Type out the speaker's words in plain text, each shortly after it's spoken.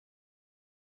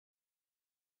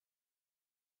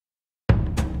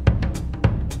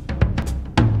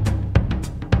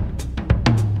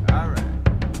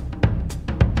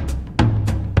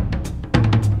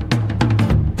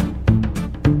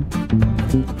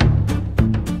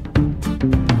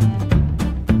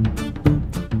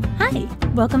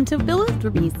Welcome to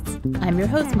BewilderBeasts. I'm your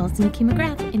host, Melissa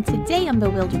McCue-McGrath, and today on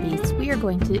BewilderBeasts, we are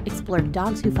going to explore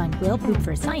dogs who find whale poop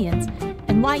for science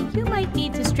and why you might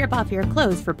need to strip off your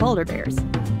clothes for polar bears.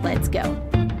 Let's go.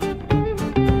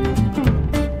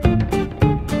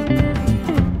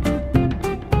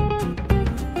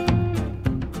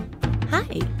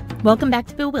 Hi, welcome back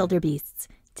to BewilderBeasts.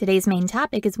 Today's main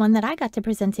topic is one that I got to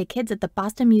present to kids at the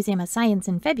Boston Museum of Science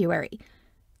in February.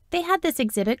 They had this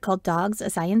exhibit called Dogs, A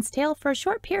Science Tale for a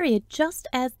short period just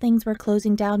as things were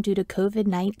closing down due to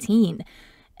COVID-19.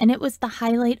 And it was the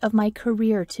highlight of my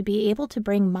career to be able to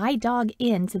bring my dog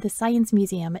into the Science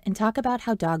Museum and talk about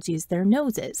how dogs use their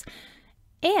noses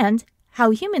and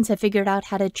how humans have figured out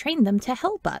how to train them to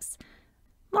help us.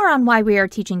 More on why we are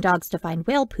teaching dogs to find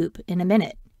whale poop in a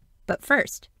minute. But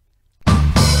first,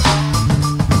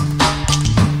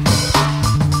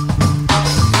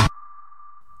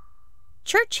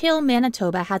 Churchill,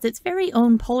 Manitoba has its very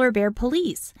own polar bear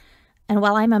police. And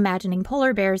while I'm imagining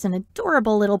polar bears in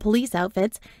adorable little police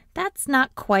outfits, that's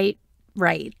not quite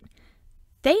right.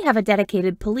 They have a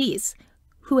dedicated police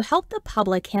who help the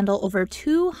public handle over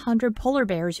 200 polar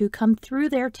bears who come through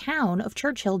their town of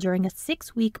Churchill during a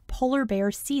 6-week polar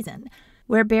bear season,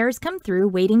 where bears come through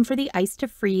waiting for the ice to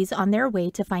freeze on their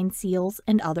way to find seals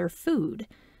and other food.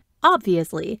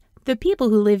 Obviously, the people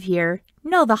who live here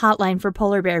know the hotline for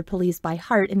polar bear police by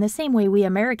heart in the same way we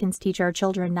Americans teach our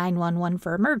children 911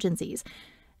 for emergencies.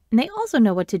 And they also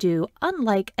know what to do,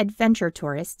 unlike adventure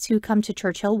tourists who come to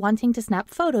Churchill wanting to snap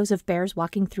photos of bears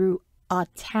walking through a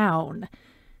town.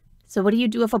 So what do you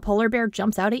do if a polar bear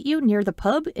jumps out at you near the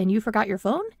pub and you forgot your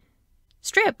phone?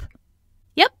 Strip.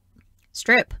 Yep,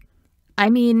 strip. I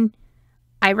mean,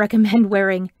 I recommend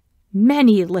wearing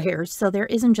many layers so there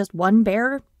isn't just one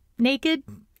bear naked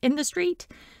in the street.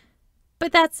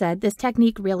 But that said, this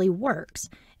technique really works.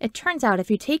 It turns out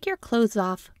if you take your clothes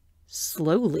off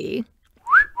slowly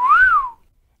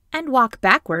and walk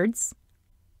backwards,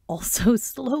 also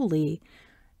slowly,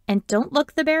 and don't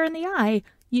look the bear in the eye,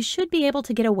 you should be able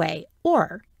to get away,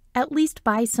 or at least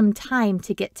buy some time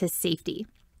to get to safety.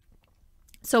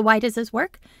 So why does this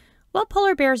work? Well,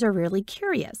 polar bears are really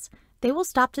curious. They will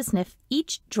stop to sniff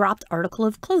each dropped article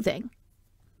of clothing.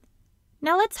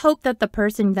 Now let's hope that the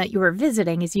person that you are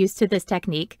visiting is used to this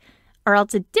technique, or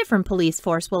else a different police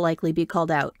force will likely be called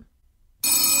out.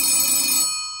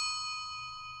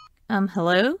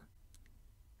 Hello?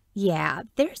 Yeah,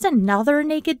 there's another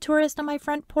naked tourist on my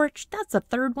front porch. That's the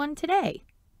third one today.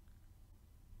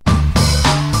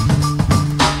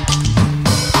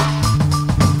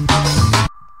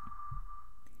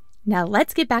 Now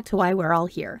let's get back to why we're all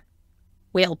here.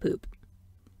 Whale poop.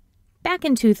 Back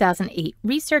in 2008,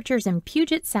 researchers in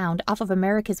Puget Sound off of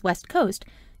America's west coast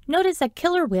noticed that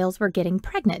killer whales were getting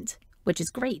pregnant, which is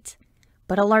great.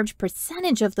 But a large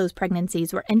percentage of those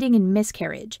pregnancies were ending in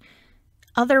miscarriage.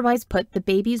 Otherwise put, the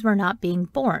babies were not being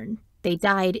born. They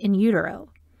died in utero.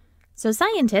 So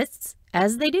scientists,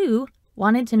 as they do,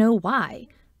 wanted to know why.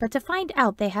 But to find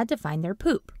out, they had to find their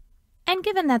poop. And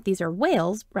given that these are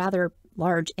whales, rather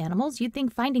large animals, you'd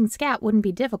think finding scat wouldn't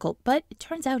be difficult, but it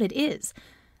turns out it is.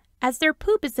 As their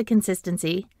poop is the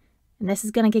consistency, and this is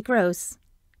going to get gross,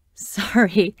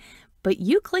 sorry, but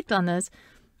you clicked on this,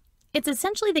 it's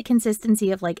essentially the consistency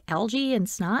of like algae and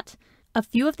snot. A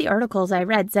few of the articles I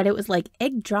read said it was like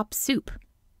egg drop soup.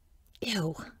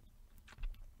 Ew.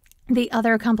 The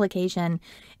other complication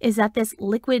is that this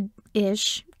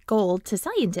liquid-ish gold to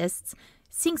scientists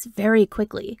sinks very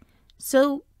quickly.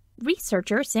 So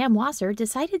researcher Sam Wasser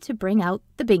decided to bring out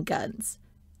the big guns.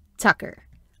 Tucker,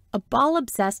 a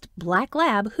ball-obsessed black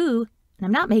lab who, and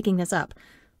I'm not making this up,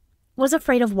 was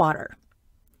afraid of water.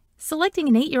 Selecting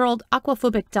an 8-year-old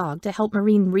aquaphobic dog to help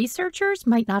marine researchers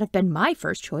might not have been my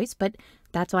first choice, but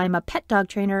that's why I'm a pet dog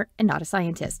trainer and not a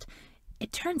scientist.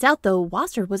 It turns out, though,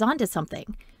 Wasser was onto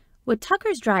something. With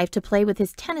Tucker's drive to play with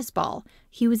his tennis ball,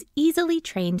 he was easily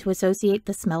trained to associate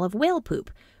the smell of whale poop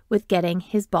with getting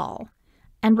his ball.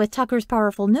 And with Tucker's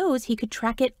powerful nose, he could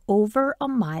track it over a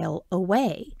mile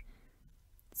away.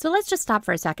 So let's just stop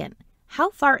for a second. How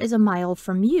far is a mile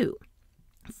from you?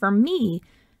 For me,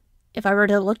 if I were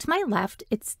to look to my left,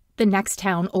 it's the next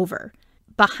town over.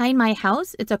 Behind my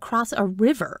house, it's across a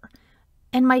river.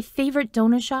 And my favorite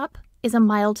donut shop is a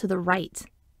mile to the right.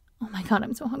 Oh my God,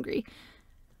 I'm so hungry.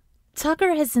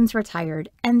 Tucker has since retired,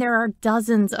 and there are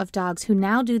dozens of dogs who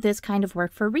now do this kind of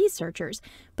work for researchers.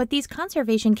 But these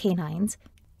conservation canines,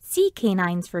 sea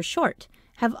canines for short,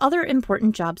 have other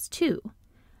important jobs too.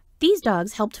 These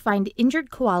dogs helped find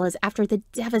injured koalas after the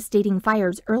devastating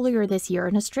fires earlier this year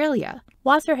in Australia.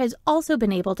 Wasser has also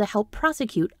been able to help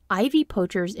prosecute ivy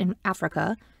poachers in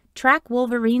Africa, track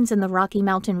wolverines in the Rocky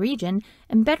Mountain region,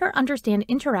 and better understand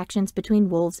interactions between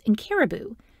wolves and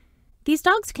caribou. These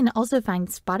dogs can also find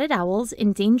spotted owls,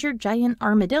 endangered giant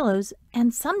armadillos,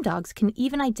 and some dogs can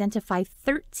even identify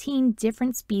 13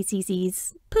 different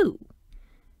species' poo.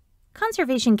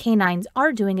 Conservation canines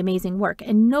are doing amazing work,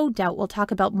 and no doubt we'll talk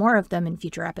about more of them in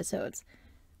future episodes.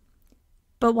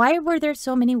 But why were there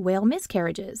so many whale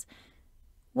miscarriages?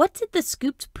 What did the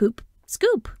scooped poop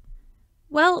scoop?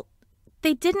 Well,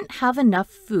 they didn't have enough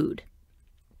food.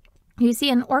 You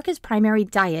see, an orca's primary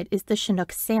diet is the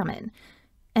Chinook salmon,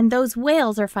 and those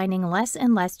whales are finding less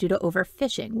and less due to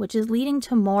overfishing, which is leading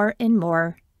to more and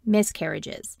more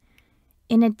miscarriages.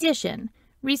 In addition,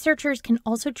 researchers can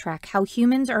also track how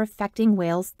humans are affecting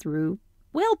whales through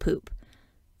whale poop.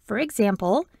 For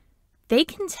example, they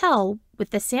can tell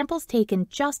with the samples taken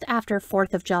just after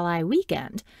 4th of July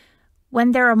weekend.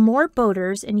 When there are more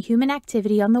boaters and human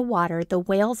activity on the water, the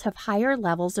whales have higher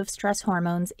levels of stress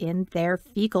hormones in their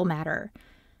fecal matter.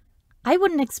 I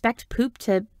wouldn't expect poop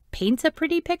to paint a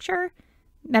pretty picture,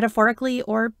 metaphorically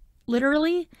or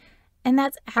literally, and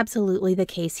that's absolutely the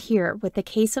case here with the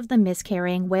case of the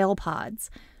miscarrying whale pods.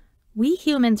 We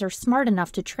humans are smart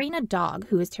enough to train a dog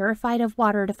who is terrified of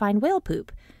water to find whale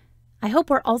poop. I hope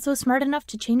we're also smart enough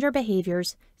to change our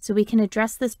behaviors so we can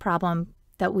address this problem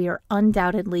that we are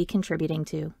undoubtedly contributing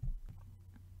to.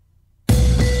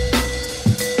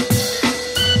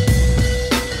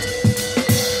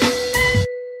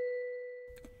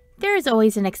 There is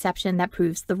always an exception that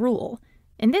proves the rule.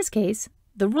 In this case,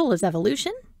 the rule is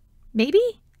evolution?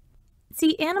 Maybe?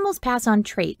 See, animals pass on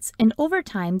traits, and over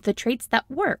time, the traits that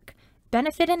work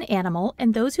benefit an animal,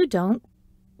 and those who don't,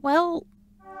 well...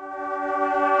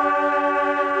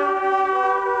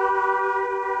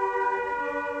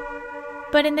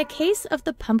 But in the case of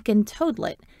the pumpkin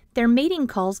toadlet, their mating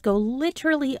calls go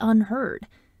literally unheard.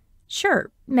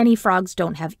 Sure, many frogs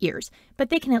don't have ears, but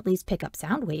they can at least pick up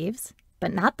sound waves.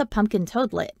 But not the pumpkin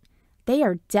toadlet. They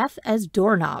are deaf as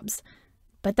doorknobs.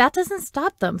 But that doesn't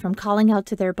stop them from calling out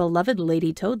to their beloved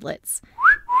lady toadlets.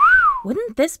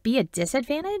 Wouldn't this be a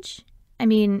disadvantage? I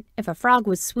mean, if a frog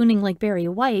was swooning like Barry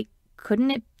White,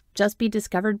 couldn't it just be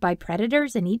discovered by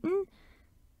predators and eaten?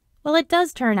 Well, it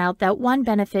does turn out that one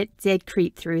benefit did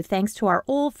creep through thanks to our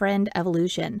old friend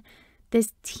evolution.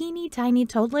 This teeny tiny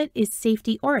toadlet is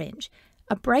safety orange,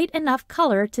 a bright enough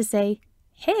color to say,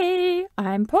 "Hey,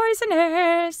 I'm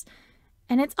poisonous!"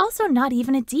 And it's also not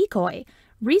even a decoy.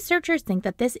 Researchers think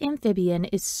that this amphibian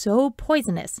is so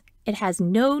poisonous, it has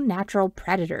no natural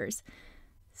predators.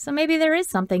 So maybe there is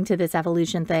something to this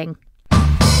evolution thing.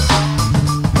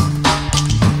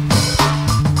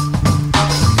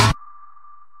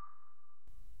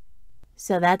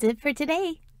 So that's it for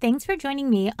today. Thanks for joining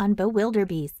me on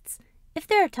BewilderBeasts. If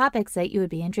there are topics that you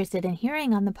would be interested in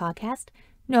hearing on the podcast,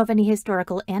 know of any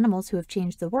historical animals who have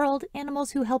changed the world, animals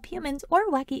who help humans, or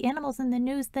wacky animals in the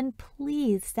news, then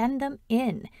please send them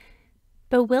in.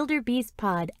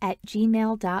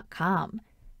 bewilderbeastspod@gmail.com.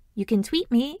 You can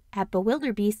tweet me at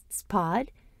bewilderbeastspod.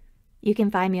 You can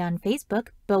find me on Facebook,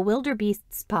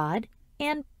 BewilderBeastsPod,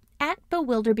 and at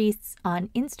BewilderBeasts on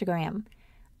Instagram.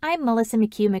 I'm Melissa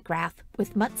McCue-McGrath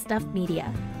with Mutt Stuff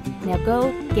Media. Now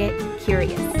go get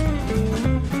curious.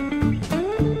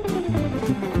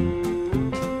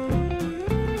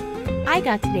 I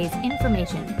got today's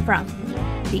information from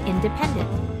The Independent,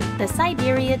 The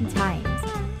Siberian Times,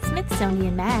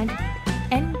 Smithsonian Mag,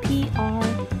 NPR,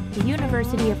 the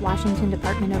University of Washington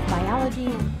Department of Biology,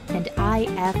 and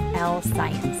IFL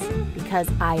Science, because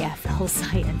IFL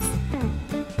Science.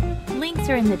 Links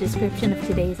are in the description of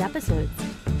today's episodes.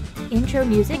 Intro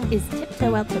music is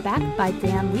Tiptoe Out the Back by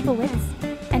Dan Leibowitz,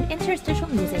 and interstitial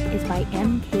music is by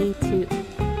MK2.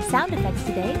 Sound effects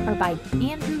today are by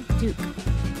Andrew Duke.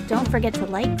 Don't forget to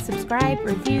like, subscribe,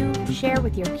 review, share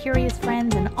with your curious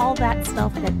friends, and all that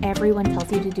stuff that everyone tells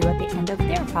you to do at the end of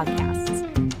their podcasts.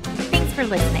 Thanks for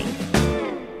listening.